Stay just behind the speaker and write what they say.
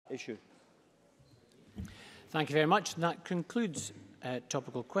issue. Thank you very much. And that concludes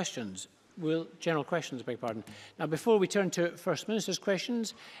topical questions. General questions, I beg your pardon. Now, before we turn to First Minister's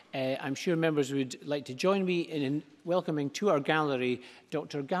questions, I'm sure members would like to join me in welcoming to our gallery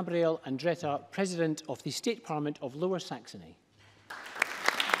Dr. Gabriele Andretta, President of the State Parliament of Lower Saxony.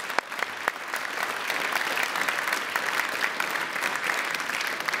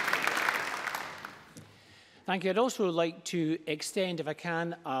 Thank you. I'd also like to extend, if I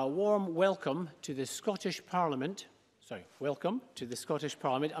can, a warm welcome to the Scottish Parliament. Welcome to the Scottish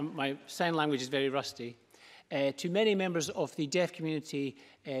Parliament. My sign language is very rusty. To many members of the deaf community,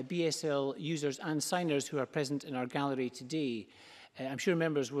 BSL users and signers who are present in our gallery today. I'm sure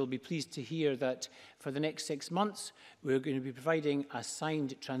members will be pleased to hear that for the next 6 months, we're going to be providing a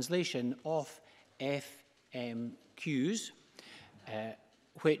signed translation of FMQs,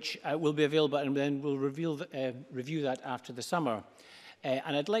 which will be available, and then we'll review that after the summer.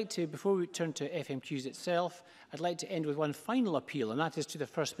 And I'd like to, before we turn to FMQs itself, I'd like to end with one final appeal, and that is to the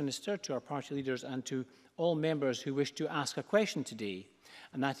First Minister, to our party leaders, and to all members who wish to ask a question today.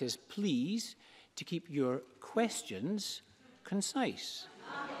 And that is, please, to keep your questions concise.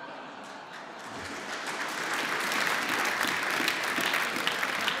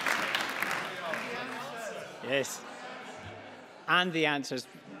 Yes. And the answers.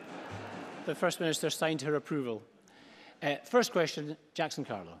 The First Minister signed her approval. First question, Jackson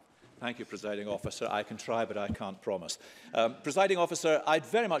Carlo. Thank you, Presiding Officer. I can try, but I can't promise. Presiding Officer, I'd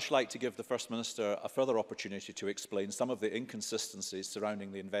very much like to give the First Minister a further opportunity to explain some of the inconsistencies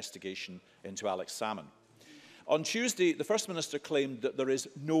surrounding the investigation into Alex Salmond. On Tuesday, the First Minister claimed that there is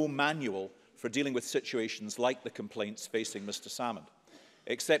no manual for dealing with situations like the complaints facing Mr Salmond,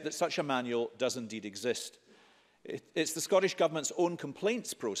 except that such a manual does indeed exist. It's the Scottish Government's own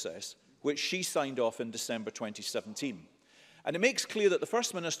complaints process, which she signed off in December 2017. And it makes clear that the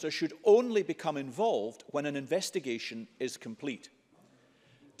First Minister should only become involved when an investigation is complete.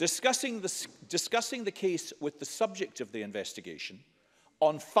 Discussing the case with the subject of the investigation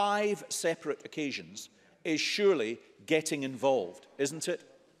on 5 separate occasions is surely getting involved, isn't it?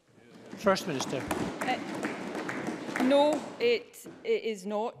 First Minister. No, it is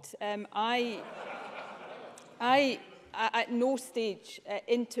not. I at no stage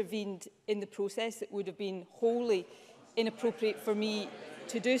intervened in the process. It would have been wholly inappropriate for me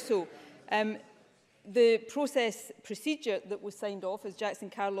to do so. The process procedure that was signed off, as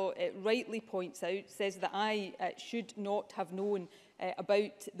Jackson Carlo rightly points out, says that I should not have known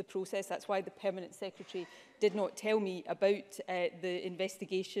about the process. That's why the Permanent Secretary did not tell me about the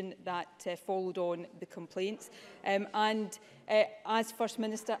investigation that followed on the complaints. As First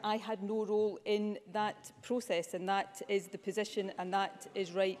Minister, I had no role in that process, and that is the position, and that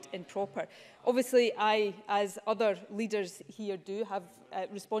is right and proper. Obviously, I, as other leaders here do, have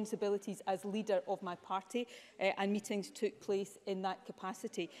responsibilities as leader of my party, and meetings took place in that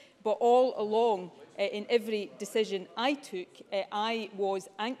capacity. But all along, in every decision I took, I was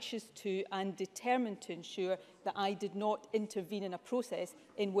anxious to and determined to ensure that I did not intervene in a process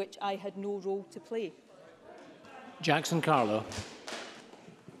in which I had no role to play. Jackson Carlo.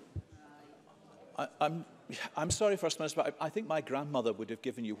 I'm sorry, First Minister, but I think my grandmother would have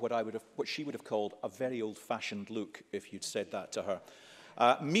given you what she would have called a very old-fashioned look if you'd said that to her.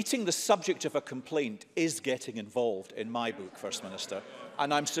 Meeting the subject of a complaint is getting involved in my book, First Minister,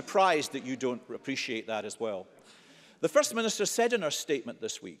 and I'm surprised that you don't appreciate that as well. The First Minister said in her statement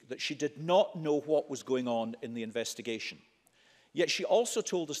this week that she did not know what was going on in the investigation. Yet she also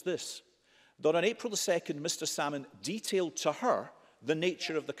told us this, that on April the 2nd, Mr Salmond detailed to her the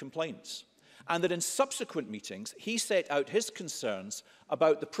nature of the complaints, and that in subsequent meetings he set out his concerns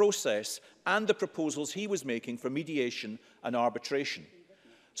about the process and the proposals he was making for mediation and arbitration.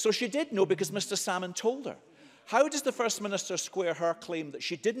 So she did know because Mr Salmond told her. How does the First Minister square her claim that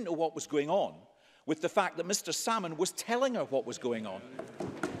she didn't know what was going on with the fact that Mr Salmond was telling her what was going on?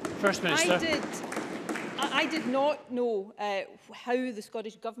 First Minister. I did not know how the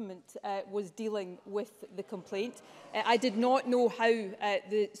Scottish Government was dealing with the complaint. I did not know how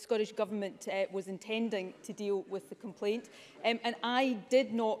the Scottish Government was intending to deal with the complaint. And I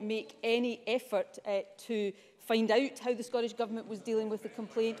did not make any effort to find out how the Scottish Government was dealing with the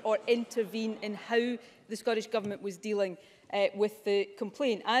complaint or intervene in how the Scottish Government was dealing with the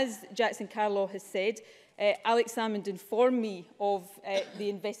complaint. As Jackson Carlo has said, Alex Salmond informed me of the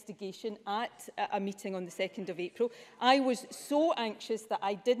investigation at a meeting on the 2nd of April. I was so anxious that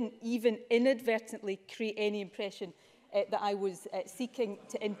I didn't even inadvertently create any impression that I was seeking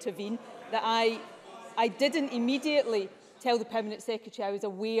to intervene, that I didn't immediately tell the Permanent Secretary I was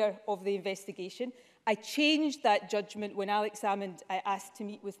aware of the investigation. I changed that judgment when Alex Salmond asked to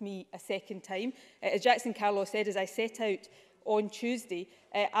meet with me a second time. As Jackson Carlaw said, as I set out on Tuesday,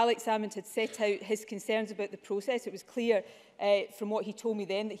 Alex Salmond had set out his concerns about the process. It was clear from what he told me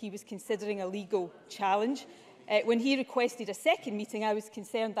then that he was considering a legal challenge. When he requested a second meeting, I was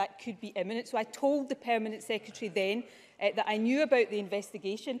concerned that could be imminent. So I told the Permanent Secretary then that I knew about the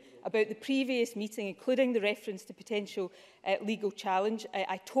investigation, about the previous meeting, including the reference to potential legal challenge.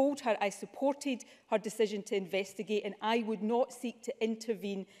 I told her I supported her decision to investigate and I would not seek to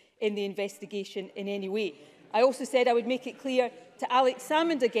intervene in the investigation in any way. I also said I would make it clear to Alex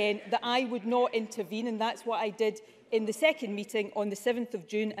Salmond again that I would not intervene, and that's what I did in the second meeting on the 7th of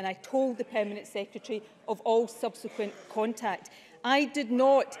June, and I told the Permanent Secretary of all subsequent contact. I did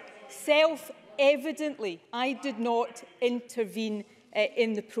not, self-evidently, I did not intervene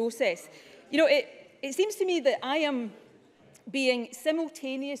in the process. You know, it seems to me that I am being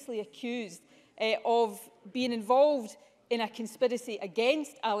simultaneously accused of being involved in a conspiracy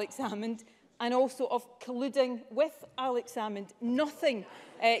against Alex Salmond and also of colluding with Alex Salmond. Nothing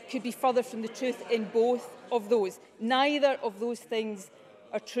could be further from the truth in both of those. Neither of those things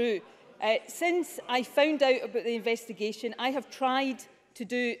are true. Since I found out about the investigation, I have tried to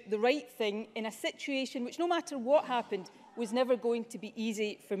do the right thing in a situation which, no matter what happened, was never going to be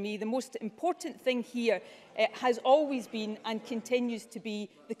easy for me. The most important thing here has always been and continues to be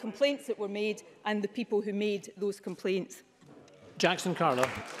the complaints that were made and the people who made those complaints. Jackson Carlaw.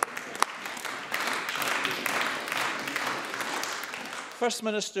 First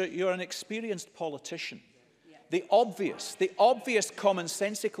Minister, you're an experienced politician. The obvious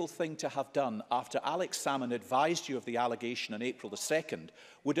commonsensical thing to have done after Alex Salmond advised you of the allegation on April the 2nd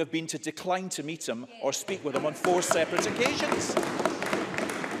would have been to decline to meet him or speak with him on 4 separate occasions.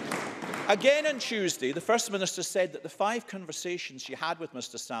 Again on Tuesday, the First Minister said that the 5 conversations she had with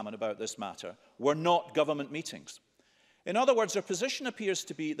Mr Salmond about this matter were not government meetings. In other words, her position appears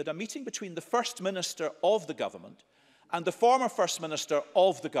to be that a meeting between the First Minister of the government and the former First Minister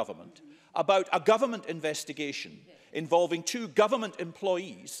of the government about a government investigation involving 2 government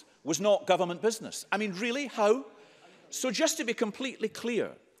employees was not government business. I mean, really? How? So just to be completely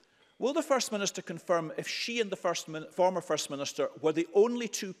clear, will the First Minister confirm if she and the former First Minister were the only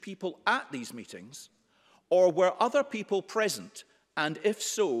 2 people at these meetings, or were other people present, and if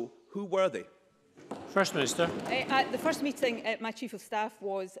so, who were they? First Minister. At the first meeting, my Chief of Staff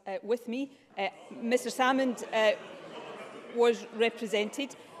was with me. Mr Salmond was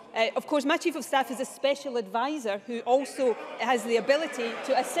represented. Of course, my Chief of Staff is a special advisor who also has the ability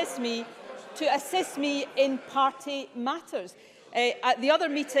to assist me in party matters. At the other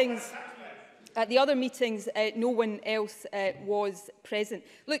meetings, no one else was present.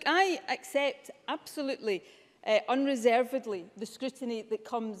 Look, I accept absolutely, unreservedly, the scrutiny that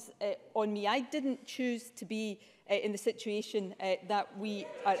comes on me. I didn't choose to be in the situation that we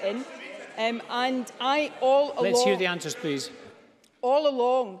are in. And I all along... Let's hear the answers, please. All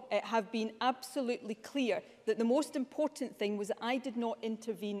along have been absolutely clear that the most important thing was that I did not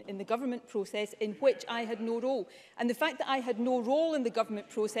intervene in the government process in which I had no role. And the fact that I had no role in the government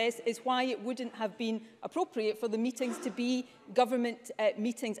process is why it wouldn't have been appropriate for the meetings to be government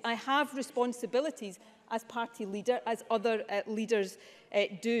meetings. I have responsibilities as party leader, as other leaders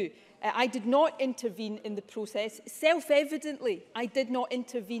do. I did not intervene in the process. Self-evidently, I did not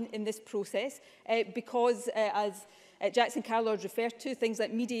intervene in this process because, as Jackson Carlaw referred to, things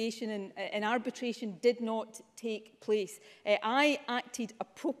like mediation and arbitration did not take place. I acted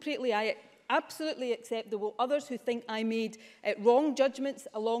appropriately. I absolutely accept there were others who think I made wrong judgments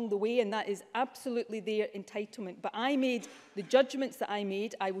along the way, and that is absolutely their entitlement. But I made the judgments that I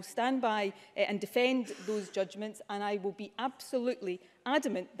made. I will stand by and defend those judgments, and I will be absolutely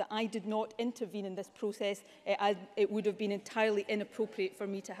adamant that I did not intervene in this process, as it would have been entirely inappropriate for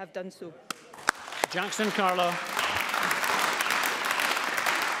me to have done so. Jackson Carlaw.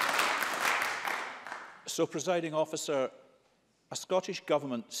 So, Presiding Officer, a Scottish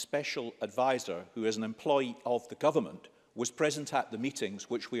Government special advisor who is an employee of the government was present at the meetings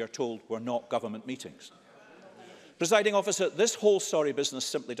which we are told were not government meetings. Presiding Officer, this whole sorry business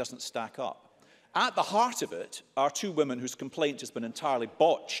simply doesn't stack up. At the heart of it are 2 women whose complaint has been entirely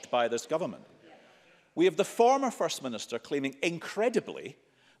botched by this government. We have the former First Minister claiming incredibly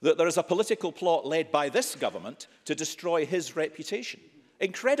that there is a political plot led by this government to destroy his reputation.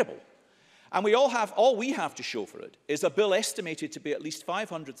 Incredible. And all we have to show for it is a bill estimated to be at least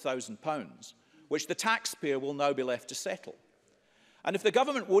 £500,000, which the taxpayer will now be left to settle. And if the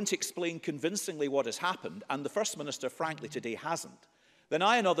government won't explain convincingly what has happened, and the First Minister, frankly, today hasn't, then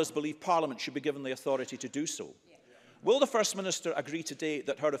I and others believe Parliament should be given the authority to do so. Will the First Minister agree today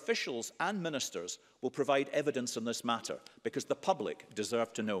that her officials and ministers will provide evidence on this matter? Because the public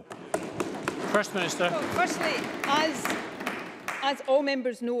deserve to know. First Minister. Well, firstly, as all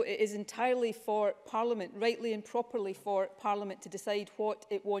members know, it is entirely for Parliament, rightly and properly for Parliament, to decide what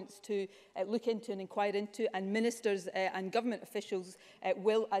it wants to look into and inquire into, and ministers and government officials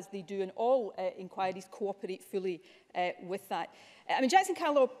will, as they do in all inquiries, cooperate fully with that. I mean, Jackson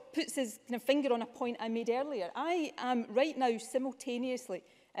Carlaw puts his finger on a point I made earlier. I am right now simultaneously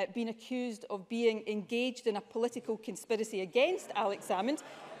being accused of being engaged in a political conspiracy against Alex Salmond,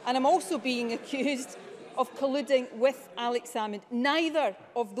 and I'm also being accused of colluding with Alex Salmond. Neither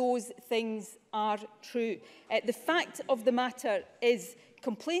of those things are true. The fact of the matter is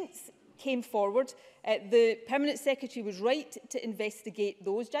complaints came forward. The Permanent Secretary was right to investigate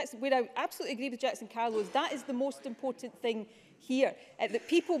those. Where I absolutely agree with Jackson Carlaw is that is the most important thing here, that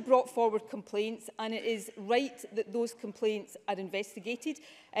people brought forward complaints, and it is right that those complaints are investigated.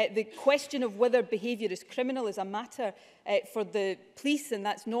 The question of whether behaviour is criminal is a matter for the police, and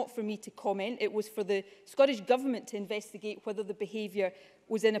that's not for me to comment. It was for the Scottish Government to investigate whether the behaviour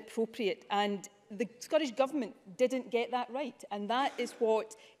was inappropriate, and the Scottish Government didn't get that right, and that is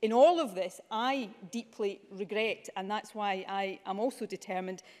what, in all of this, I deeply regret, and that's why I am also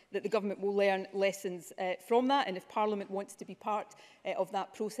determined that the Government will learn lessons from that, and if Parliament wants to be part of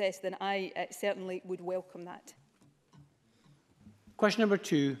that process, then I certainly would welcome that. Question number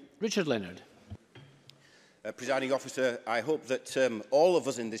 2, Richard Leonard. Presiding Officer, I hope that all of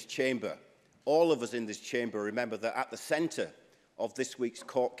us in this chamber remember that at the centre of this week's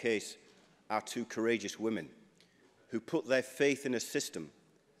court case are two courageous women who put their faith in a system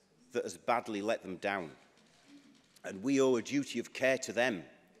that has badly let them down. And we owe a duty of care to them,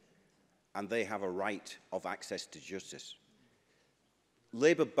 and they have a right of access to justice.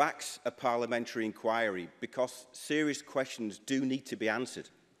 Labour backs a parliamentary inquiry because serious questions do need to be answered.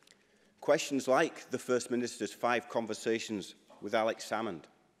 Questions like the First Minister's 5 conversations with Alex Salmond.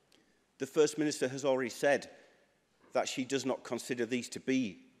 The First Minister has already said that she does not consider these to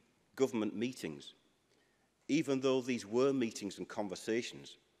be government meetings, even though these were meetings and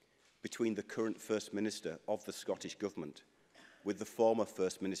conversations between the current First Minister of the Scottish Government with the former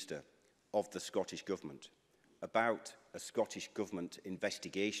First Minister of the Scottish Government about a Scottish Government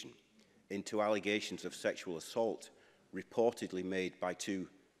investigation into allegations of sexual assault reportedly made by 2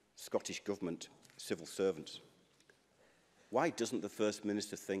 Scottish Government civil servants. Why doesn't the First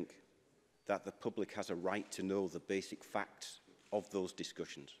Minister think that the public has a right to know the basic facts of those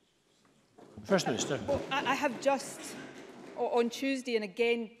discussions? First Minister. Well, I have just, on Tuesday and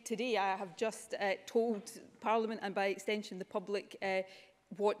again today, I have just told Parliament and by extension the public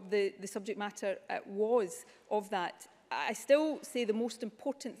what the subject matter was of that. I still say the most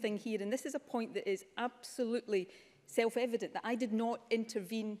important thing here, and this is a point that is absolutely self-evident, that I did not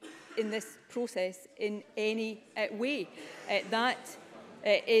intervene in this process in any way. That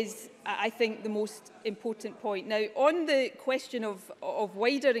is, I think, the most important point. Now, on the question of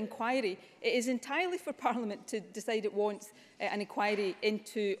wider inquiry, it is entirely for Parliament to decide it wants an inquiry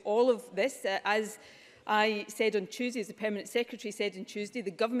into all of this. As I said on Tuesday, as the Permanent Secretary said on Tuesday,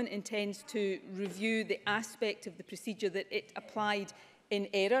 the Government intends to review the aspect of the procedure that it applied in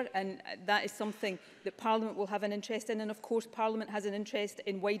error, and that is something that Parliament will have an interest in, and of course Parliament has an interest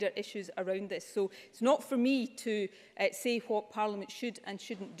in wider issues around this. So it's not for me to say what Parliament should and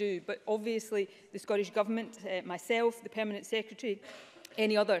shouldn't do, but obviously the Scottish Government, myself, the Permanent Secretary,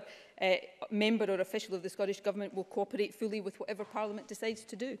 any other member or official of the Scottish Government will cooperate fully with whatever Parliament decides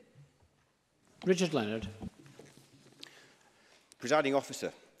to do. Richard Leonard. Presiding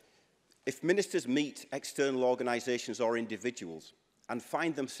Officer, if ministers meet external organisations or individuals and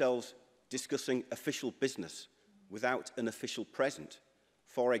find themselves discussing official business without an official present,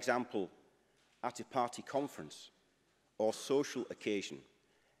 for example, at a party conference or social occasion,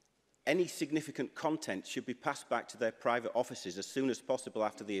 any significant content should be passed back to their private offices as soon as possible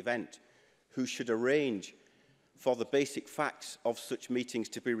after the event, who should arrange for the basic facts of such meetings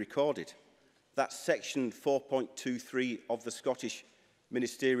to be recorded. That's section 4.23 of the Scottish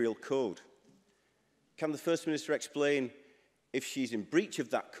Ministerial Code. Can the First Minister explain if she's in breach of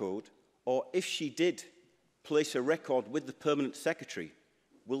that code, or if she did place a record with the Permanent Secretary,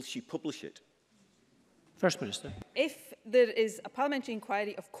 will she publish it? First Minister. If there is a parliamentary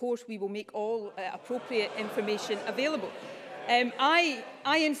inquiry, of course we will make all appropriate information available. I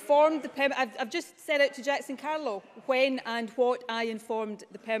informed the I've just set out to Jackson Carlaw when and what I informed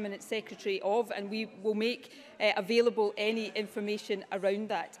the Permanent Secretary of, and we will make available any information around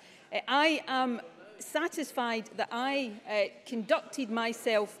that. I am satisfied that I conducted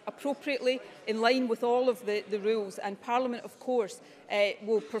myself appropriately in line with all of the rules, and Parliament, of course,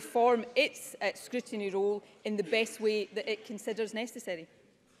 will perform its scrutiny role in the best way that it considers necessary.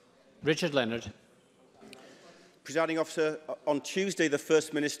 Richard Leonard. Presiding Officer, on Tuesday the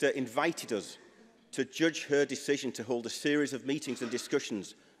First Minister invited us to judge her decision to hold a series of meetings and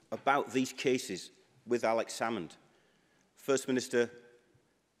discussions about these cases with Alex Salmond. First Minister,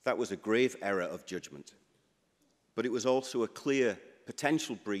 that was a grave error of judgment, but it was also a clear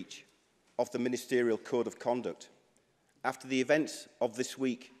potential breach of the Ministerial Code of Conduct. After the events of this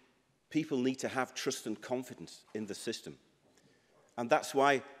week, people need to have trust and confidence in the system. And that's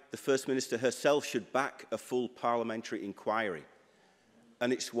why the First Minister herself should back a full parliamentary inquiry.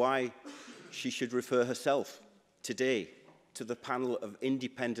 And it's why she should refer herself today to the panel of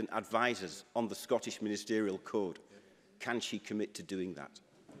independent advisers on the Scottish Ministerial Code. Can she commit to doing that?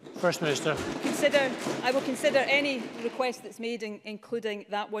 First Minister. I will consider any request that's made, including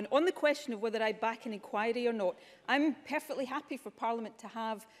that one. On the question of whether I back an inquiry or not, I'm perfectly happy for Parliament to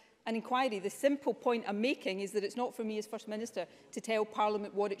have an inquiry. The simple point I'm making is that it's not for me as First Minister to tell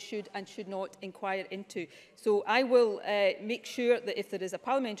Parliament what it should and should not inquire into. So I will make sure that if there is a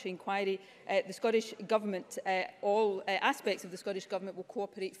parliamentary inquiry, the Scottish Government, all aspects of the Scottish Government will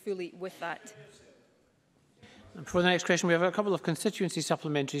cooperate fully with that. And for the next question, we have a couple of constituency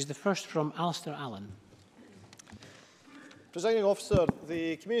supplementaries. The first from Alistair Allen. Presiding Officer,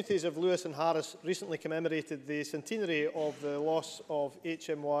 the communities of Lewis and Harris recently commemorated the centenary of the loss of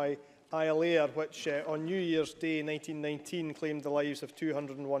HMY Isle Ayr, which on New Year's Day 1919 claimed the lives of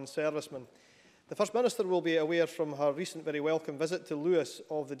 201 servicemen. The First Minister will be aware from her recent very welcome visit to Lewis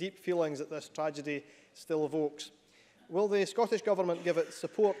of the deep feelings that this tragedy still evokes. Will the Scottish Government give its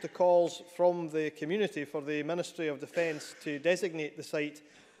support to calls from the community for the Ministry of Defence to designate the site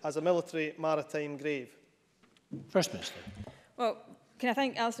as a military maritime grave? First Minister. Well, can I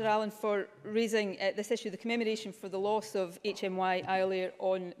thank Alistair Allen for raising this issue, the commemoration for the loss of HMY Isle Ayr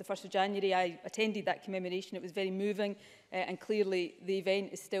on the 1st of January. I attended that commemoration. It was very moving and clearly the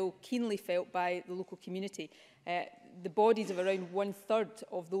event is still keenly felt by the local community. The bodies of around 1/3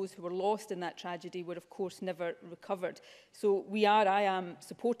 of those who were lost in that tragedy were, of course, never recovered. So I am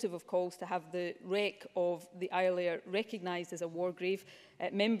supportive of calls to have the wreck of the Isle Ayr recognised as a war grave.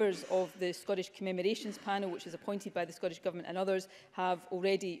 Members of the Scottish Commemorations Panel, which is appointed by the Scottish Government and others, have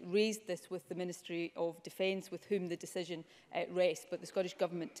already raised this with the Ministry of Defence, with whom the decision rests. But the Scottish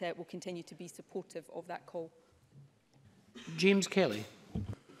Government will continue to be supportive of that call. James Kelly.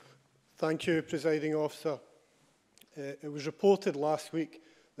 Thank you, Presiding Officer. It was reported last week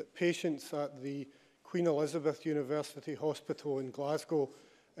that patients at the Queen Elizabeth University Hospital in Glasgow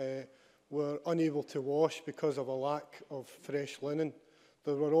were unable to wash because of a lack of fresh linen.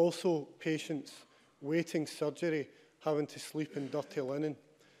 There were also patients waiting surgery having to sleep in dirty linen.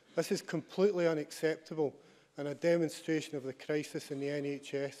 This is completely unacceptable and a demonstration of the crisis in the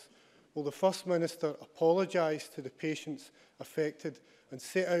NHS. Will the First Minister apologise to the patients affected and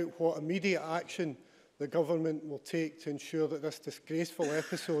set out what immediate action the Government will take to ensure that this disgraceful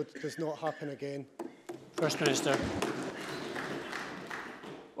episode does not happen again? First Minister.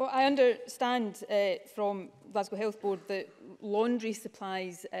 Well, I understand from Glasgow Health Board that laundry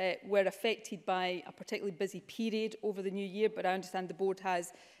supplies were affected by a particularly busy period over the new year, but I understand the board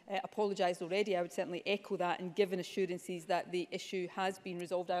has apologised already. I would certainly echo that and given assurances that the issue has been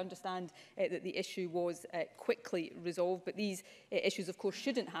resolved. I understand that the issue was quickly resolved, but these issues, of course,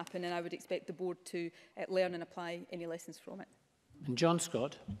 shouldn't happen, and I would expect the board to learn and apply any lessons from it. And John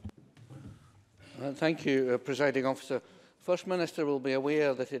Scott. Thank you, Presiding Officer. First Minister will be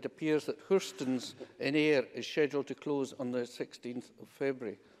aware that it appears that Hourstons in Ayr is scheduled to close on the 16th of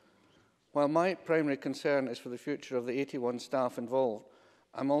February. While my primary concern is for the future of the 81 staff involved,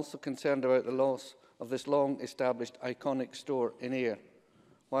 I'm also concerned about the loss of this long-established iconic store in Ayr.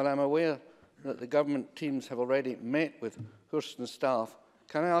 While I'm aware that the government teams have already met with Hourstons staff,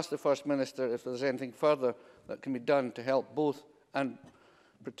 can I ask the First Minister if there's anything further that can be done to help both and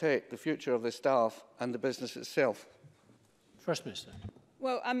protect the future of the staff and the business itself? First Minister.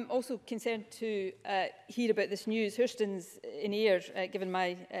 Well, I'm also concerned to hear about this news. Hourstons in Ayr, given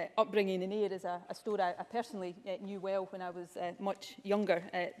my upbringing in Ayr, is a store I personally knew well when I was much younger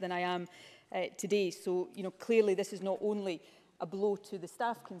than I am today. So, clearly this is not only a blow to the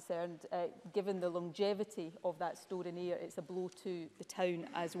staff concerned, given the longevity of that store in Ayr, it's a blow to the town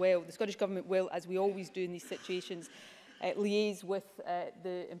as well. The Scottish Government will, as we always do in these situations, liaise with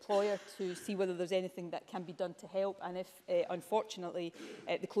the employer to see whether there's anything that can be done to help. And if, unfortunately,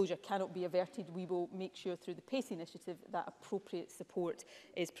 the closure cannot be averted, we will make sure through the PACE initiative that appropriate support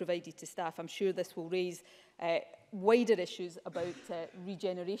is provided to staff. I'm sure this will raise wider issues about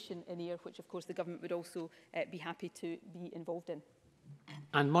regeneration in Ayr, which of course the government would also be happy to be involved in.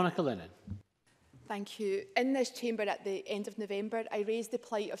 And Monica Lennon. Thank you. In this chamber at the end of November, I raised the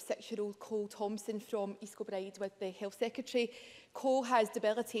plight of 6-year-old Cole Thompson from East Kilbride with the Health Secretary. Cole has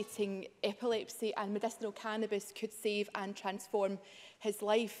debilitating epilepsy and medicinal cannabis could save and transform his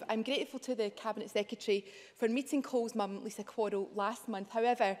life. I'm grateful to the Cabinet Secretary for meeting Cole's mum, Lisa Quarrell, last month.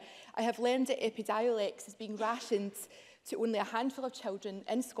 However, I have learned that Epidiolex is being rationed to only a handful of children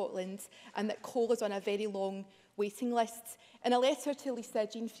in Scotland and that Cole is on a very long waiting list. In a letter to Lisa,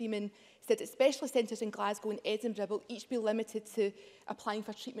 Jean Freeman said that specialist centres in Glasgow and Edinburgh will each be limited to applying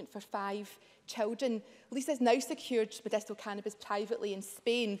for treatment for 5 children. Lisa has now secured medicinal cannabis privately in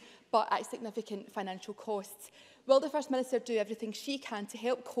Spain, but at significant financial costs. Will the First Minister do everything she can to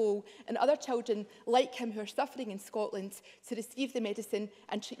help Cole and other children like him who are suffering in Scotland to receive the medicine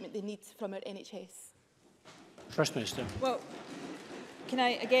and treatment they need from our NHS? First Minister. Well, can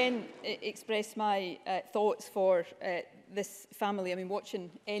I again express my thoughts for this family? I mean,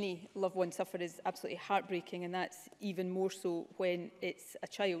 watching any loved one suffer is absolutely heartbreaking, and that's even more so when it's a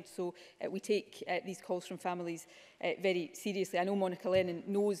child. So we take these calls from families very seriously. I know Monica Lennon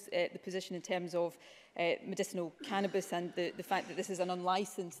knows the position in terms of medicinal cannabis and the fact that this is an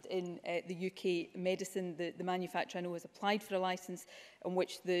unlicensed in the UK medicine. The manufacturer, I know, has applied for a licence on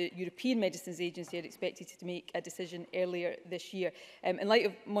which the European Medicines Agency are expected to make a decision earlier this year. In light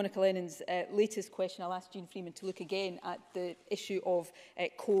of Monica Lennon's latest question, I'll ask Jean Freeman to look again at the issue of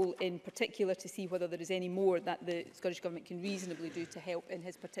Cole in particular to see whether there is any more that the Scottish Government can reasonably do to help in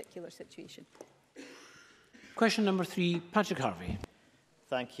his particular situation. Question number 3, Patrick Harvey.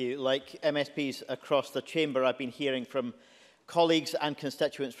 Thank you. Like MSPs across the chamber, I've been hearing from colleagues and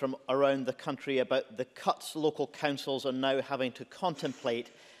constituents from around the country about the cuts local councils are now having to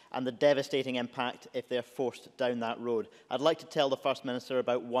contemplate and the devastating impact if they're forced down that road. I'd like to tell the First Minister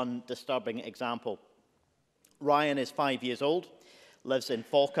about one disturbing example. Ryan is 5 years old, lives in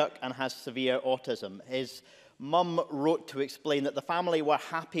Falkirk and has severe autism. His mum wrote to explain that the family were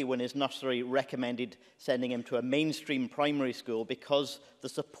happy when his nursery recommended sending him to a mainstream primary school because the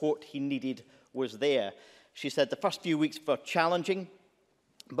support he needed was there. She said the first few weeks were challenging,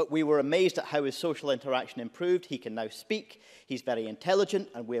 but we were amazed at how his social interaction improved. He can now speak, he's very intelligent,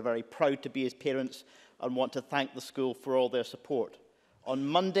 and we're very proud to be his parents and want to thank the school for all their support. On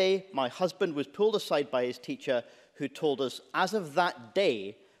Monday, my husband was pulled aside by his teacher who told us, as of that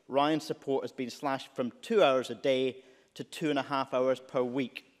day, Ryan's support has been slashed from 2 hours a day to 2.5 hours per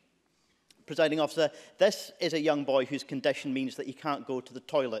week. Presiding Officer, this is a young boy whose condition means that he can't go to the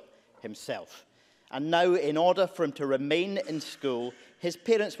toilet himself. And now, in order for him to remain in school, his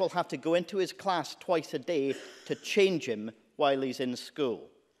parents will have to go into his class twice a day to change him while he's in school.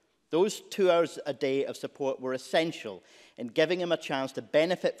 Those 2 hours a day of support were essential in giving him a chance to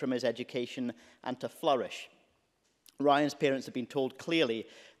benefit from his education and to flourish. Ryan's parents have been told clearly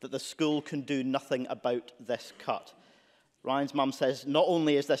that the school can do nothing about this cut. Ryan's mum says, not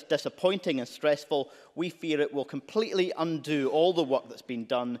only is this disappointing and stressful, we fear it will completely undo all the work that's been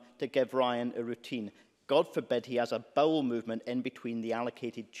done to give Ryan a routine. God forbid he has a bowel movement in between the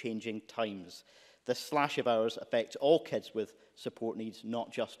allocated changing times. This slash of hours affects all kids with support needs,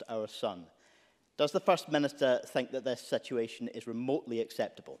 not just our son. Does the First Minister think that this situation is remotely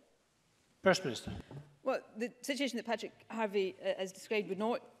acceptable? First Minister. Well, the situation that Patrick Harvey has described would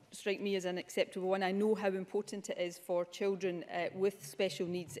not strike me as an acceptable one. I know how important it is for children with special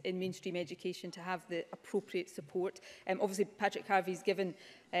needs in mainstream education to have the appropriate support. Obviously, Patrick Harvey's given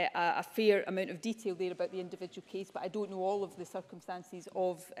a fair amount of detail there about the individual case, but I don't know all of the circumstances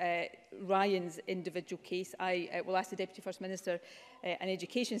of Ryan's individual case. I will ask the Deputy First Minister and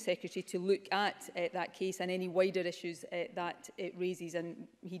Education Secretary to look at that case and any wider issues that it raises, and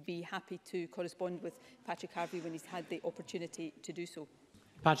he'd be happy to correspond with Patrick Harvey when he's had the opportunity to do so.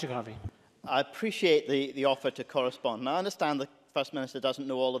 Patrick Harvey. I appreciate the offer to correspond. Now, I understand the First Minister doesn't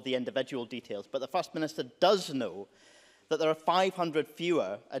know all of the individual details, but the First Minister does know that there are 500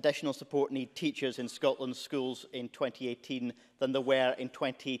 fewer additional support need teachers in Scotland's schools in 2018 than there were in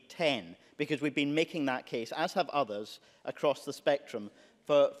 2010, because we've been making that case, as have others across the spectrum,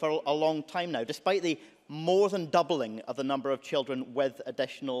 for a long time now, despite the more than doubling of the number of children with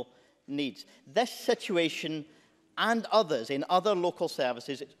additional needs. This situation and others in other local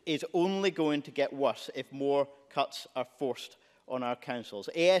services is only going to get worse if more cuts are forced on our councils.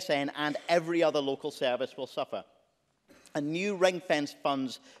 ASN and every other local service will suffer. and new ring-fence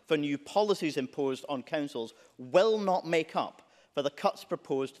funds for new policies imposed on councils will not make up for the cuts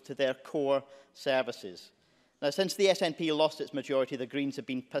proposed to their core services. Now, since the SNP lost its majority, the Greens have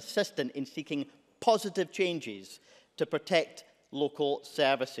been persistent in seeking positive changes to protect local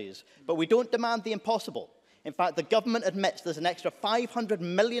services. But we don't demand the impossible. In fact, the government admits there's an extra £500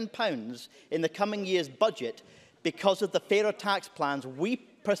 million in the coming year's budget because of the fairer tax plans we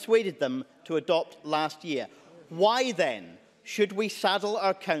persuaded them to adopt last year. Why then should we saddle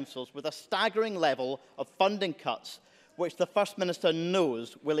our councils with a staggering level of funding cuts which the First Minister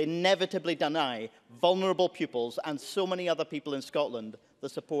knows will inevitably deny vulnerable pupils and so many other people in Scotland the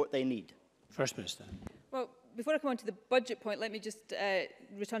support they need? First Minister. Well, before I come on to the budget point, let me just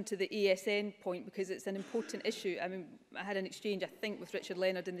return to the ESN point, because it's an important issue. I mean, I had an exchange, I think, with Richard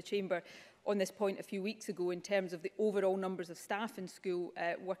Leonard in the Chamber on this point a few weeks ago in terms of the overall numbers of staff in school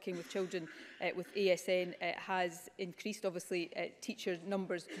working with children with ASN has increased. Obviously, teacher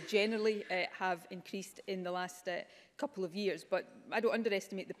numbers generally have increased in the last couple of years, but I don't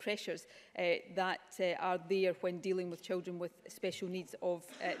underestimate the pressures that are there when dealing with children with special needs of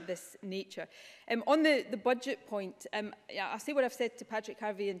this nature. On the budget point, I'll say what I've said to Patrick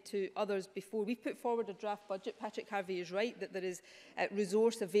Harvie and to others before. We've put forward a draft budget. Patrick Harvie is right that there is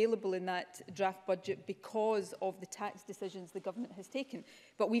resource available in that draft budget because of the tax decisions the government has taken.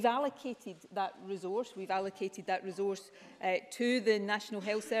 But we've allocated that resource. We've allocated that resource to the National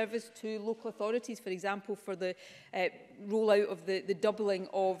Health Service, to local authorities, for example, for the rollout of the doubling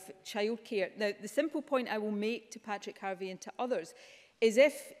of childcare. Now, the simple point I will make to Patrick Harvie and to others is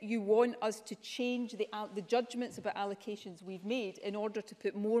if you want us to change the judgments about allocations we've made in order to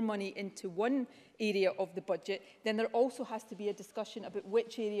put more money into one area of the budget, then there also has to be a discussion about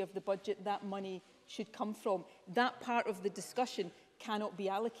which area of the budget that money should come from. That part of the discussion cannot be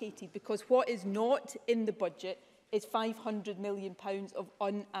allocated, because what is not in the budget is £500 million of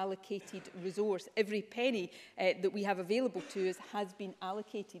unallocated resource. Every penny that we have available to us has been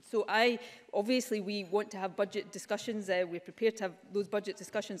allocated. So obviously we want to have budget discussions. We're prepared to have those budget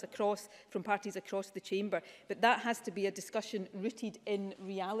discussions from parties across the chamber. But that has to be a discussion rooted in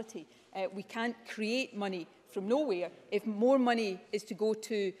reality. We can't create money from nowhere. If more money is to go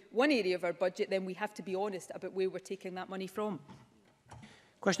to one area of our budget, then we have to be honest about where we're taking that money from.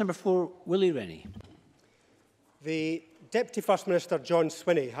 Question number 4, Willie Rennie. The Deputy First Minister, John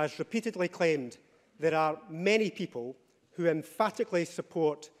Swinney, has repeatedly claimed there are many people who emphatically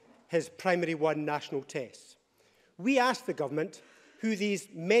support his Primary 1 national tests. We asked the government who these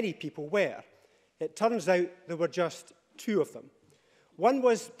many people were. It turns out there were just 2 of them. One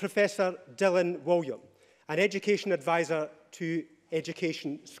was Professor Dylan William, an education advisor to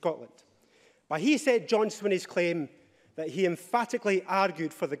Education Scotland. But he said John Swinney's claim that he emphatically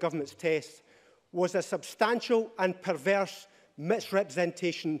argued for the government's tests was a substantial and perverse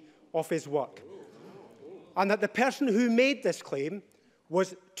misrepresentation of his work, and that the person who made this claim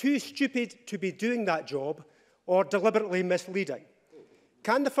was too stupid to be doing that job or deliberately misleading.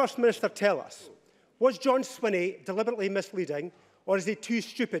 Can the First Minister tell us, was John Swinney deliberately misleading, or is he too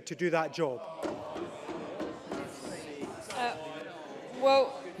stupid to do that job?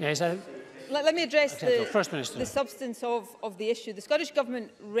 Well, yes, let me address the substance of the issue. The Scottish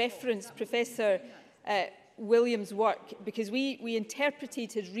Government referenced Professor Williams' work because we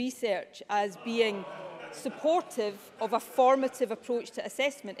interpreted his research as being supportive of a formative approach to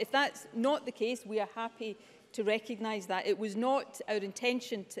assessment. If that's not the case, we are happy to recognise that. It was not our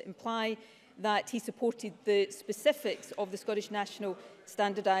intention to imply that he supported the specifics of the Scottish National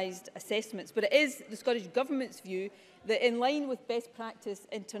Standardised Assessments. But it is the Scottish Government's view that in line with best practice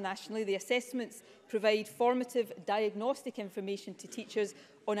internationally, the assessments provide formative diagnostic information to teachers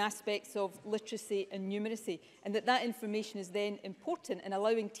on aspects of literacy and numeracy, and that information is then important in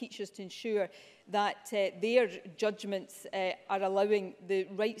allowing teachers to ensure that their judgments are allowing the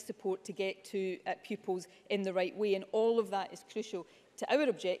right support to get to pupils in the right way. And all of that is crucial to our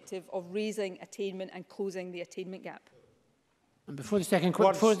objective of raising attainment and closing the attainment gap. And before the second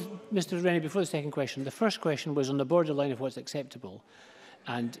question, Mr. Rennie, before the second question, the first question was on the borderline of what's acceptable.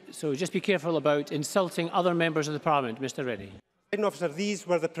 And so just be careful about insulting other members of the Parliament, Mr. Rennie. Officer, these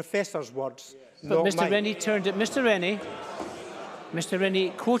were the Professor's words, but not Mr. mine. Rennie turned it. Mr. Rennie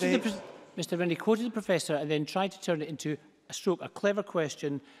quoted the Professor and then tried to turn it into a clever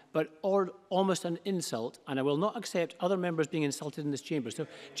question, but almost an insult, and I will not accept other members being insulted in this chamber. So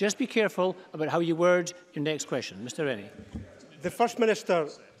just be careful about how you word your next question. Mr. Rennie. The First Minister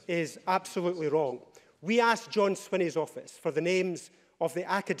is absolutely wrong. We asked John Swinney's office for the names of the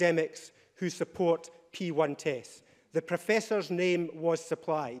academics who support P1 tests. The professor's name was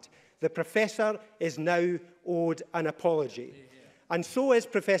supplied. The professor is now owed an apology. And so is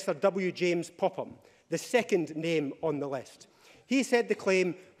Professor W. James Popham, the second name on the list. He said the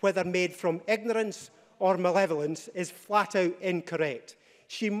claim, whether made from ignorance or malevolence, is flat out incorrect.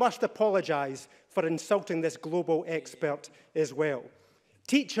 She must apologise for insulting this global expert as well.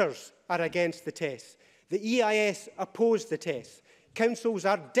 Teachers are against the test. The EIS opposed the test. Councils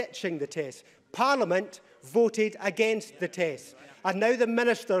are ditching the test. Parliament voted against the test. And now the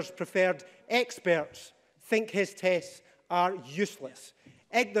Minister's preferred experts think his tests are useless.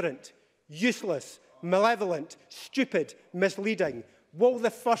 Ignorant, useless, malevolent, stupid, misleading. Will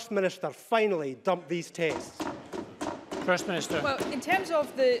the First Minister finally dump these tests? First Minister. Well, in terms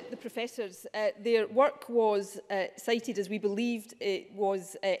of the professors, their work was cited as we believed it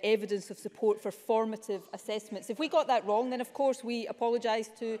was evidence of support for formative assessments. If we got that wrong, then of course we apologise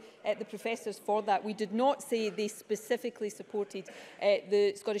to the professors for that. We did not say they specifically supported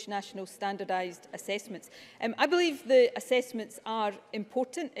the Scottish National Standardised Assessments. I believe the assessments are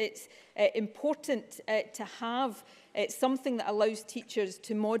important. It's important to have something that allows teachers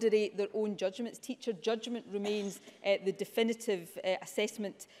to moderate their own judgments. Teacher judgment remains the definitive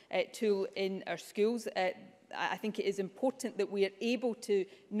assessment tool in our schools. I think it is important that we are able to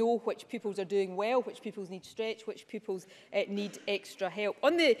know which pupils are doing well, which pupils need stretch, which pupils need extra help.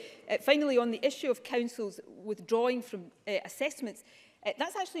 Finally, on the issue of councils withdrawing from assessments,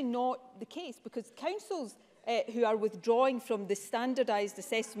 that's actually not the case, because councils who are withdrawing from the standardised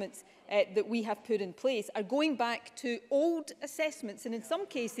assessments that we have put in place are going back to old assessments. And in some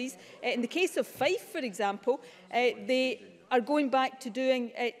cases, in the case of Fife, for example, they are going back to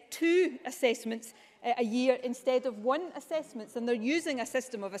doing 2 assessments a year instead of 1 assessment. And they're using a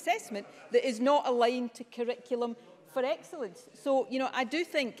system of assessment that is not aligned to curriculum for excellence. So, I do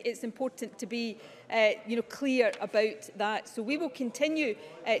think it's important to be, clear about that. So we will continue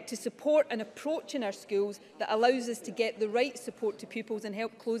to support an approach in our schools that allows us to get the right support to pupils and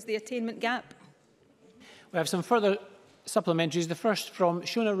help close the attainment gap. We have some further supplementaries. The first from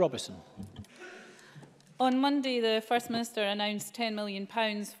Shona Robertson. On Monday, the First Minister announced £10 million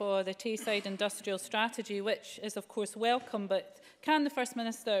for the Tayside Industrial Strategy, which is of course welcome, but can the First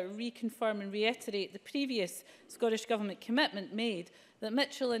Minister reconfirm and reiterate the previous Scottish Government commitment made that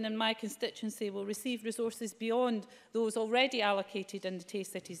Michelin and my constituency will receive resources beyond those already allocated in the Tay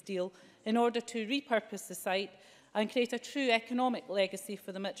Cities deal in order to repurpose the site and create a true economic legacy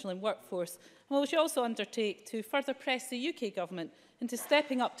for the Michelin workforce? And will she also undertake to further press the UK Government into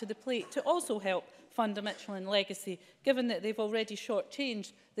stepping up to the plate to also help fund a Michelin legacy, given that they've already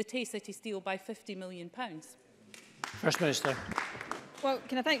shortchanged the Tay Cities deal by £50 million? First Minister. Well,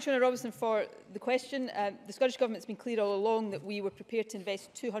 can I thank Shona Robertson for the question? The Scottish Government has been clear all along that we were prepared to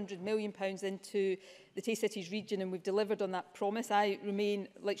invest £200 million into the Tay Cities region, and we've delivered on that promise. I remain,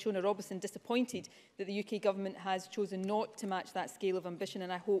 like Shona Robertson, disappointed that the UK Government has chosen not to match that scale of ambition,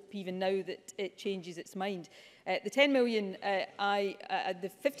 and I hope even now that it changes its mind. The 10 million,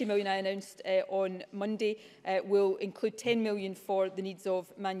 the 50 million I announced on Monday will include 10 million for the needs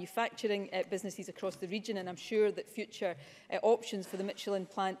of manufacturing businesses across the region, and I'm sure that future options for the Michelin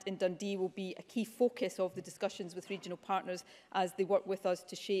plant in Dundee will be a key focus of the discussions with regional partners as they work with us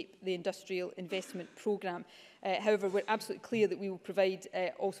to shape the industrial investment programme. However, we're absolutely clear that we will provide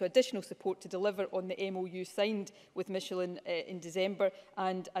also additional support to deliver on the MOU signed with Michelin in December,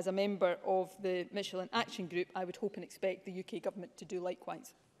 and as a member of the Michelin Action Group, I would hope and expect the UK Government to do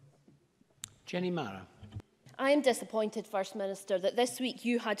likewise. Jenny Mara. I am disappointed, First Minister, that this week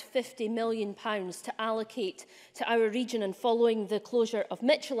you had £50 million to allocate to our region, and following the closure of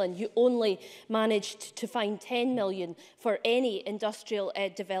Michelin, you only managed to find £10 million for any industrial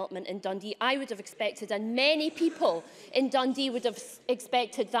development in Dundee. I would have expected, and many people in Dundee would have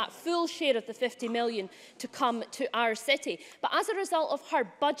expected, that full share of the £50 million to come to our city. But as a result of her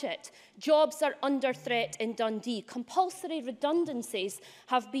budget, jobs are under threat in Dundee. Compulsory redundancies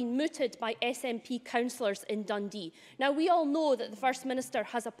have been mooted by SNP councillors in Dundee. Now, we all know that the First Minister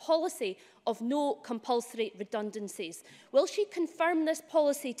has a policy of no compulsory redundancies. Will she confirm this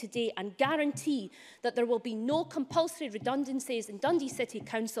policy today and guarantee that there will be no compulsory redundancies in Dundee City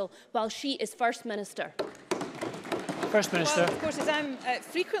Council while she is First Minister? First Minister. Well, of course, as I'm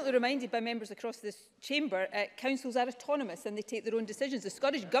frequently reminded by members across this chamber, councils are autonomous and they take their own decisions. The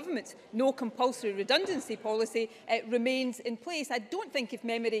Scottish Government's no compulsory redundancy policy remains in place. I don't think, if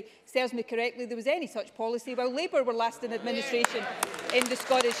memory serves me correctly, there was any such policy while Labour were last in administration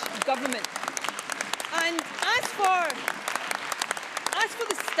as for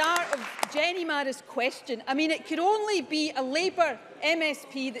the start of Jenny Marr's question, I mean, it could only be a Labour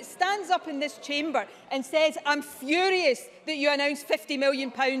MSP that stands up in this chamber and says, I'm furious that you announced £50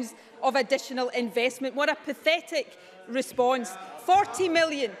 million of additional investment. What a pathetic response. 40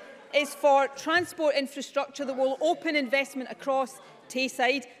 million is for transport infrastructure that will open investment across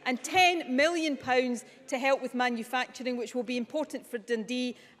Tayside, and £10 million to help with manufacturing, which will be important for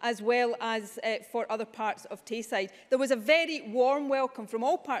Dundee as well as for other parts of Tayside. There was a very warm welcome from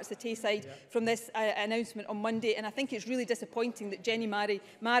all parts of Tayside from this announcement on Monday, and I think it's really disappointing that Jenny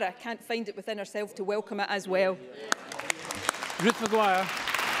Marra can't find it within herself to welcome it as well. Ruth Maguire.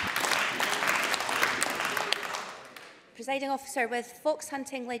 Presiding Officer, with fox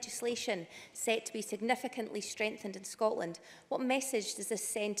hunting legislation set to be significantly strengthened in Scotland, what message does this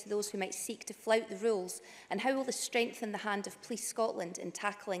send to those who might seek to flout the rules, and how will this strengthen the hand of Police Scotland in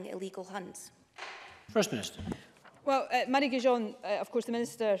tackling illegal hunts? First Minister. Well, Marie Goujon, of course, the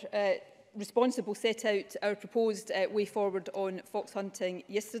Minister responsible, set out our proposed way forward on fox hunting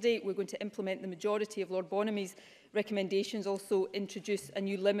yesterday. We're going to implement the majority of Lord Bonamy's recommendations, also introduce a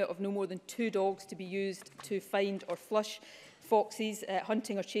new limit of no more than 2 dogs to be used to find or flush foxes.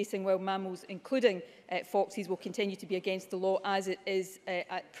 Hunting or chasing wild mammals, including foxes, will continue to be against the law as it is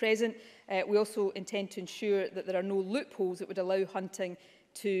at present. We also intend to ensure that there are no loopholes that would allow hunting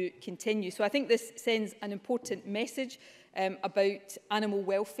to continue. So I think this sends an important message about animal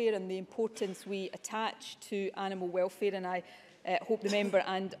welfare and the importance we attach to animal welfare, and I hope the member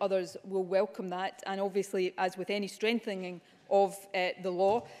and others will welcome that. And obviously, as with any strengthening of the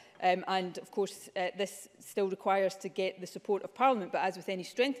law, and of course this still requires to get the support of Parliament, but as with any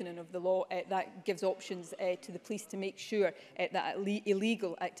strengthening of the law, that gives options to the police to make sure that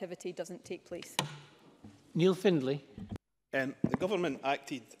illegal activity doesn't take place. Neil Findlay. The Government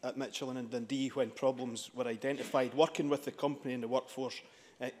acted at Michelin and Dundee when problems were identified, working with the company and the workforce,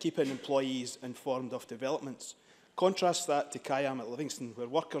 keeping employees informed of developments. Contrast that to Kayam at Livingston, where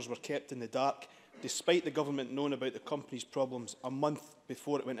workers were kept in the dark, despite the Government knowing about the company's problems a month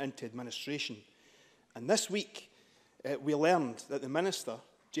before it went into administration. And this week, we learned that the Minister,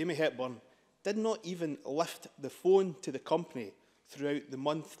 Jamie Hepburn, did not even lift the phone to the company throughout the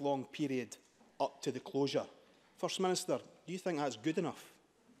month-long period up to the closure. First Minister, do you think that's good enough?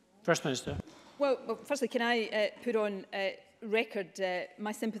 First Minister. Well, firstly, can I put on record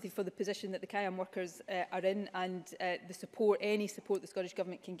my sympathy for the position that the Kayam workers are in, and the support, any support the Scottish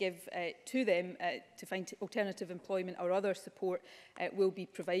Government can give to them to find alternative employment or other support will be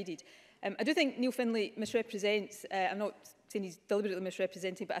provided. I do think Neil Findlay misrepresents, I'm not saying he's deliberately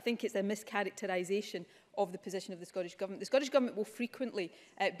misrepresenting, but I think it's a mischaracterisation of the position of the Scottish Government. The Scottish Government will frequently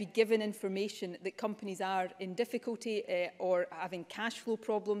be given information that companies are in difficulty or having cash flow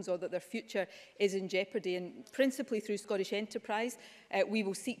problems, or that their future is in jeopardy. And principally through Scottish Enterprise, we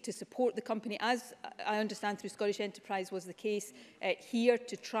will seek to support the company, as I understand through Scottish Enterprise was the case here,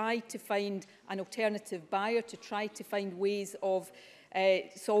 to try to find an alternative buyer, to try to find ways of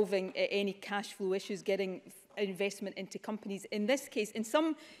solving any cash flow issues, getting investment into companies. In this case, in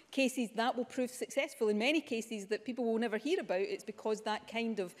some cases that will prove successful. In many cases that people will never hear about, it's because that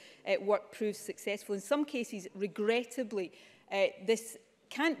kind of work proves successful. In some cases, regrettably, this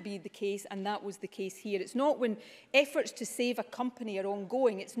can't be the case, and that was the case here. It's not when efforts to save a company are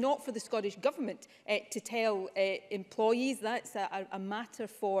ongoing. It's not for the Scottish Government to tell employees. That's a matter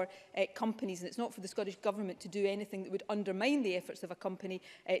for companies, and it's not for the Scottish Government to do anything that would undermine the efforts of a company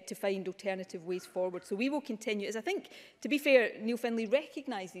to find alternative ways forward. So we will continue, as I think, to be fair, Neil Findlay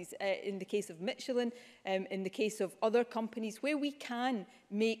recognises in the case of Michelin, in the case of other companies, where we can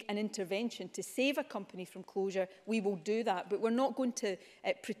make an intervention to save a company from closure, we will do that. But we're not going to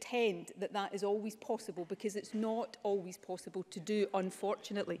pretend that that is always possible, because it's not always possible to do,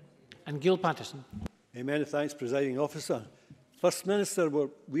 unfortunately. And Gil Patterson. Many thanks, Presiding Officer. First Minister,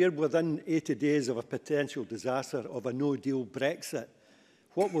 we're within 80 days of a potential disaster of a no-deal Brexit.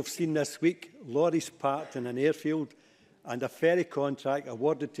 What we've seen this week, lorries parked in an airfield and a ferry contract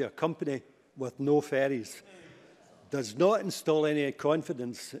awarded to a company with no ferries, does not instill any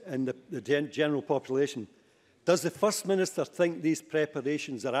confidence in the general population. Does the First Minister think these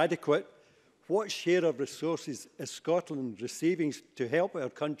preparations are adequate? What share of resources is Scotland receiving to help our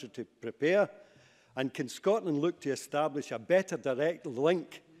country to prepare? And can Scotland look to establish a better direct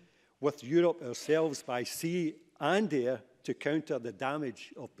link with Europe ourselves by sea and air to counter the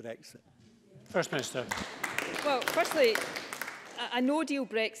damage of Brexit? First Minister. Well, firstly, a no-deal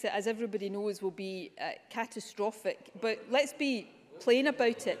Brexit, as everybody knows, will be catastrophic. But let's be plain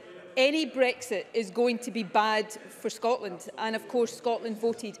about it. any Brexit is going to be bad for Scotland. And of course, Scotland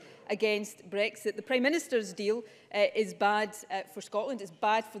voted against Brexit. The Prime Minister's deal is bad for Scotland. It's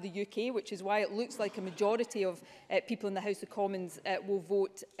bad for the UK, which is why it looks like a majority of people in the House of Commons will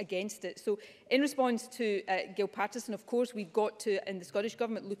vote against it. So in response to Gil Patterson, of course, we've got to, in the Scottish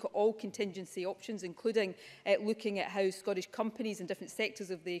Government, look at all contingency options, including looking at how Scottish companies in different sectors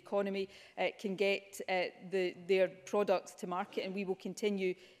of the economy can get their products to market, and we will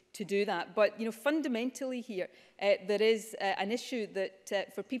continue to do that. But fundamentally here, there is an issue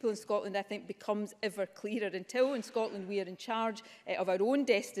that for people in Scotland, I think, becomes ever clearer. Until in Scotland we are in charge of our own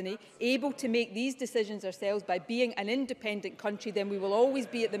destiny, able to make these decisions ourselves by being an independent country, then we will always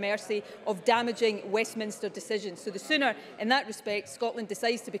be at the mercy of damaging Westminster decisions. So the sooner, in that respect, Scotland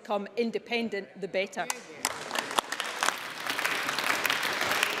decides to become independent, the better.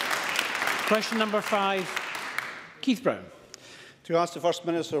 Question number 5, Keith Brown. To ask the First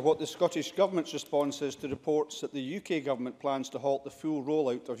Minister what the Scottish Government's response is to reports that the UK Government plans to halt the full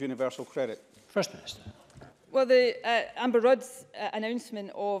rollout of universal credit. First Minister. Well, the Amber Rudd's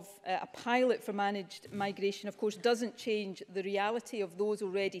announcement of a pilot for managed migration, of course, doesn't change the reality of those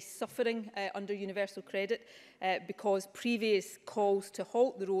already suffering under universal credit because previous calls to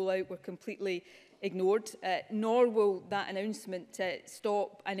halt the rollout were completely ignored, nor will that announcement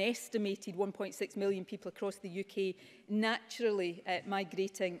stop an estimated 1.6 million people across the UK naturally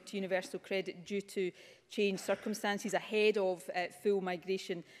migrating to universal credit due to changed circumstances ahead of full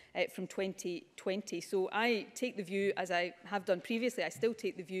migration from 2020. So I take the view, as I have done previously, I still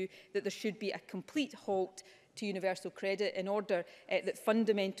take the view that there should be a complete halt to universal credit in order that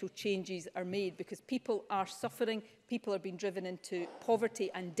fundamental changes are made, because people are suffering, people are being driven into poverty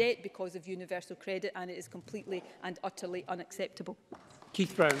and debt because of universal credit, and it is completely and utterly unacceptable.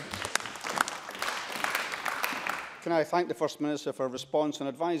 Keith Brown. Can I thank the First Minister for a response and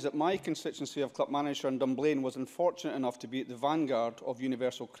advise that my constituency of Clackmannanshire and Dunblane was unfortunate enough to be at the vanguard of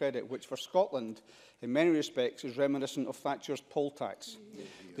universal credit, which for Scotland, in many respects, is reminiscent of Thatcher's poll tax.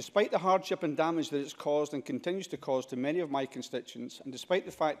 Despite the hardship and damage that it's caused and continues to cause to many of my constituents, and despite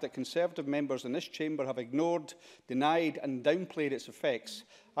the fact that Conservative members in this chamber have ignored, denied and downplayed its effects,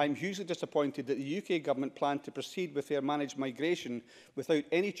 I am hugely disappointed that the UK Government planned to proceed with their managed migration without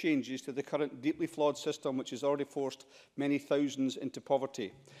any changes to the current deeply flawed system which has already forced many thousands into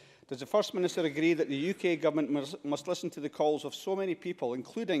poverty. Does the First Minister agree that the UK Government must listen to the calls of so many people,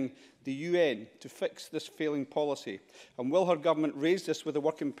 including the UN, to fix this failing policy? And will her Government raise this with the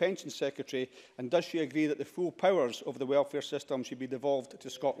Work and Pension Secretary? And does she agree that the full powers of the welfare system should be devolved to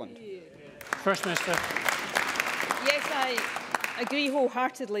Scotland? First Minister. Yes, I agree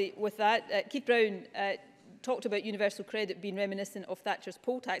wholeheartedly with that. Keith Brown talked about universal credit being reminiscent of Thatcher's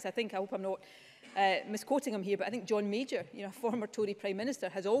poll tax. I hope I'm not misquoting him here, but I think John Major, former Tory Prime Minister,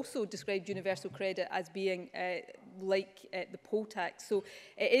 has also described universal credit as being like the poll tax. So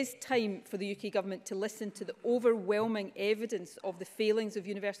it is time for the UK Government to listen to the overwhelming evidence of the failings of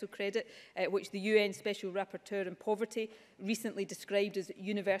universal credit, which the UN Special Rapporteur on Poverty recently described as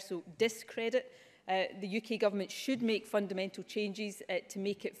universal discredit. The UK Government should make fundamental changes to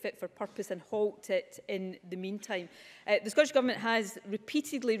make it fit for purpose and halt it in the meantime. The Scottish Government has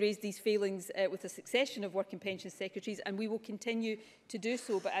repeatedly raised these failings with a succession of Work and Pension Secretaries, and we will continue to do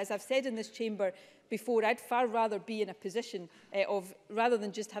so. But as I've said in this chamber before, I'd far rather be in a position of, rather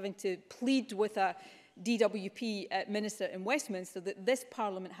than just having to plead with a DWP Minister in Westminster, that this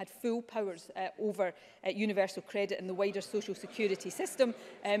Parliament had full powers over universal credit and the wider social security system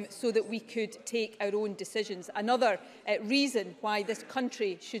so that we could take our own decisions. Another reason why this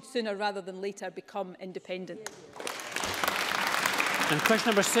country should sooner rather than later become independent. And question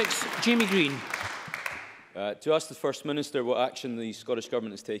number 6, Jamie Green. To ask the First Minister what action the Scottish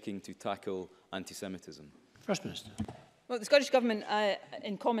Government is taking to tackle anti-Semitism. First Minister. Well, the Scottish Government,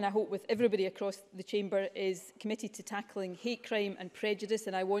 in common, I hope, with everybody across the chamber, is committed to tackling hate crime and prejudice,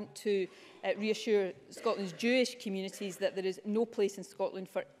 and I want to reassure Scotland's Jewish communities that there is no place in Scotland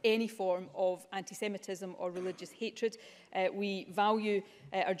for any form of anti-Semitism or religious hatred. We value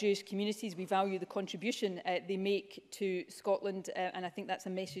our Jewish communities, we value the contribution they make to Scotland, and I think that's a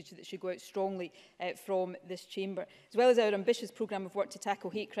message that should go out strongly from this chamber. As well as our ambitious programme of work to tackle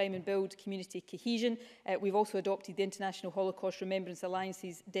hate crime and build community cohesion, we've also adopted the International Holocaust Remembrance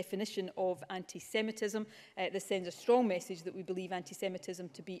Alliance's definition of anti-Semitism. This sends a strong message that we believe anti-Semitism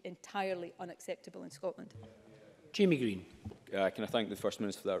to be entirely unacceptable in Scotland. Jamie Green. Can I thank the First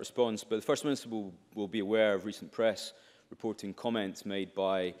Minister for that response? But the First Minister will be aware of recent press reporting comments made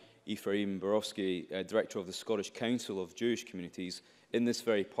by Ephraim Borowski, Director of the Scottish Council of Jewish Communities, in this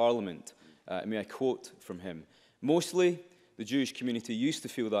very Parliament. May I quote from him? Mostly, the Jewish community used to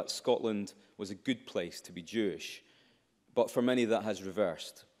feel that Scotland was a good place to be Jewish, but for many that has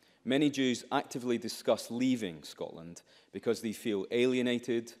reversed. Many Jews actively discuss leaving Scotland because they feel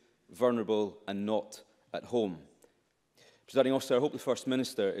alienated, vulnerable and not at home. Presiding Officer, I hope the First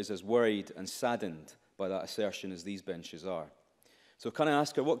Minister is as worried and saddened by that assertion as these benches are. So can I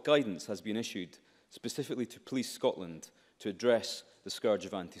ask her what guidance has been issued specifically to Police Scotland to address the scourge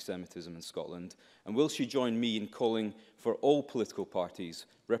of anti-Semitism in Scotland? And will she join me in calling for all political parties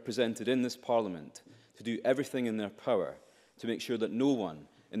represented in this Parliament to do everything in their power to make sure that no one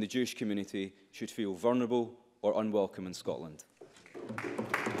in the Jewish community should feel vulnerable or unwelcome in Scotland?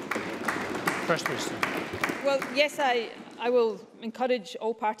 First Minister. Well, yes, I will encourage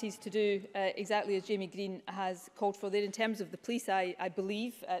all parties to do exactly as Jamie Green has called for there. In terms of the police, I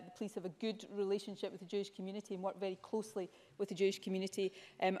believe the police have a good relationship with the Jewish community and work very closely with the Jewish community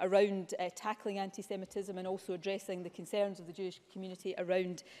around tackling anti-Semitism and also addressing the concerns of the Jewish community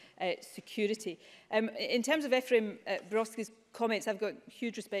around security. In terms of Ephraim Borowski's comments, I've got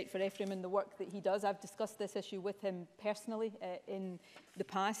huge respect for Ephraim and the work that he does. I've discussed this issue with him personally in the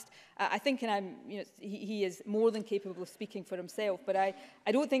past. I think, and he is more than capable of speaking for himself, but I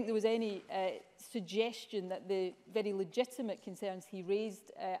don't think there was any suggestion that the very legitimate concerns he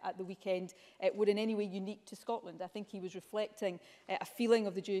raised at the weekend were in any way unique to Scotland. I think he was reflecting a feeling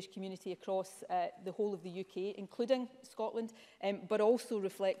of the Jewish community across the whole of the UK, including Scotland, but also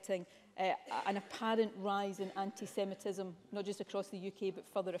reflecting an apparent rise in anti-Semitism, not just across the UK, but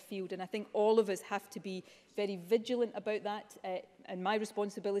further afield. And I think all of us have to be very vigilant about that. And my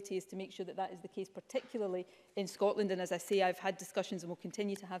responsibility is to make sure that that is the case, particularly in Scotland. And as I say, I've had discussions and will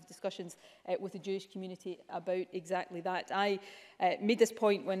continue to have discussions with the Jewish community about exactly that. I made this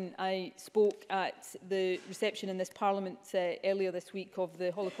point when I spoke at the reception in this Parliament earlier this week of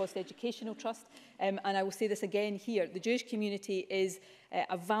the Holocaust Educational Trust. And I will say this again here. The Jewish community is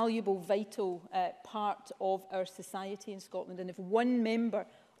a valuable, vital part of our society in Scotland. And if one member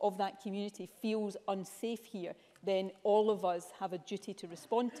of that community feels unsafe here, then all of us have a duty to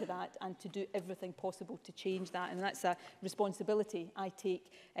respond to that and to do everything possible to change that. And that's a responsibility I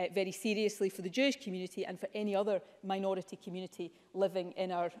take very seriously for the Jewish community and for any other minority community living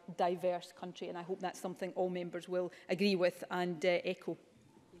in our diverse country. And I hope that's something all members will agree with and echo.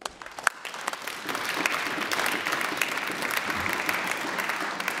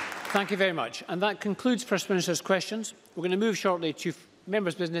 Thank you very much. And that concludes First Minister's questions. We're going to move shortly to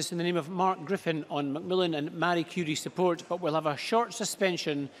members' business in the name of Mark Griffin on Macmillan and Marie Curie support, but we'll have a short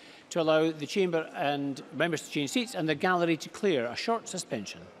suspension to allow the Chamber and members to change seats and the gallery to clear. A short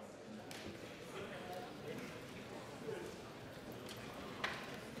suspension.